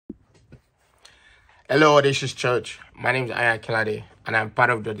Hello, Audacious Church. My name is Ayo Akinlade, and I'm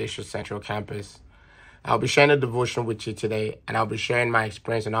part of the Audacious Central Campus. I'll be sharing a devotion with you today, and I'll be sharing my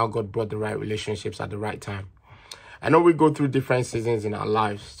experience and how God brought the right relationships at the right time. I know we go through different seasons in our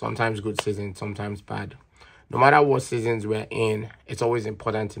lives, sometimes good seasons, sometimes bad. No matter what seasons we're in, it's always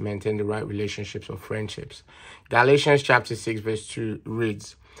important to maintain the right relationships or friendships. Galatians chapter 6 verse 2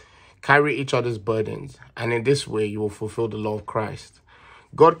 reads, "Carry each other's burdens, and in this way you will fulfill the law of Christ."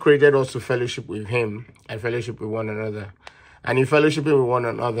 God created us to fellowship with Him and fellowship with one another. And in fellowshipping with one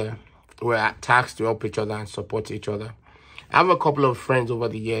another, we're tasked to help each other and support each other. I have a couple of friends over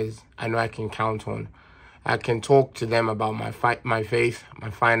the years I know I can count on. I can talk to them about my faith,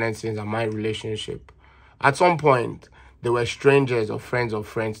 my finances, and my relationship. At some point, they were strangers or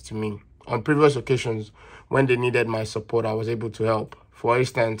friends to me. On previous occasions, when they needed my support, I was able to help. For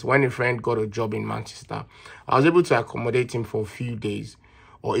instance, when a friend got a job in Manchester, I was able to accommodate him for a few days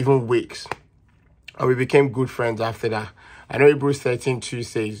or even weeks. And we became good friends after that. I know Hebrews 13:2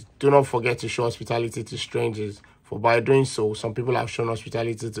 says, "Do not forget to show hospitality to strangers, for by doing so, some people have shown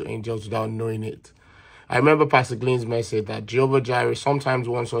hospitality to angels without knowing it." I remember Pastor Glenn's message that Jehovah Jireh sometimes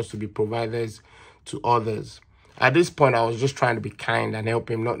wants us to be providers to others. At this point, I was just trying to be kind and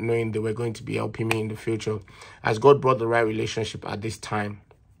help him, not knowing they were going to be helping me in the future, as God brought the right relationship at this time.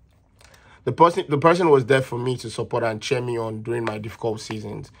 The person was there for me to support and cheer me on during my difficult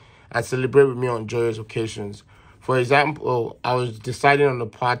seasons and celebrate with me on joyous occasions. For example, I was deciding on the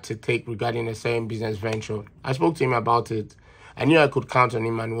path to take regarding a certain business venture. I spoke to him about it. I knew I could count on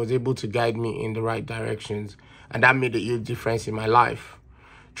him and was able to guide me in the right directions, and that made a huge difference in my life.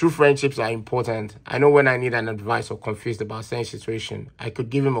 True friendships are important. I know when I need an advice or confused about certain situation, I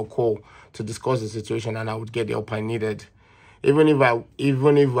could give him a call to discuss the situation and I would get the help I needed. Even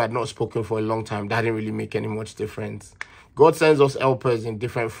if we had not spoken for a long time, that didn't really make any much difference. God sends us helpers in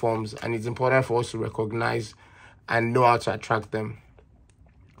different forms, and it's important for us to recognize and know how to attract them.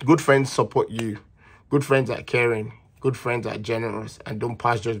 Good friends support you. Good friends are caring. Good friends are generous and don't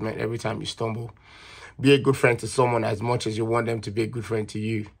pass judgment every time you stumble. Be a good friend to someone as much as you want them to be a good friend to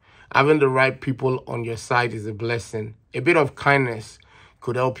you. Having the right people on your side is a blessing. A bit of kindness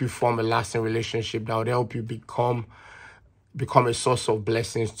could help you form a lasting relationship that would help you become a source of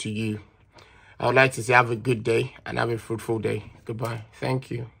blessings to you. I would like to say have a good day and have a fruitful day. Goodbye. Thank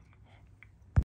you.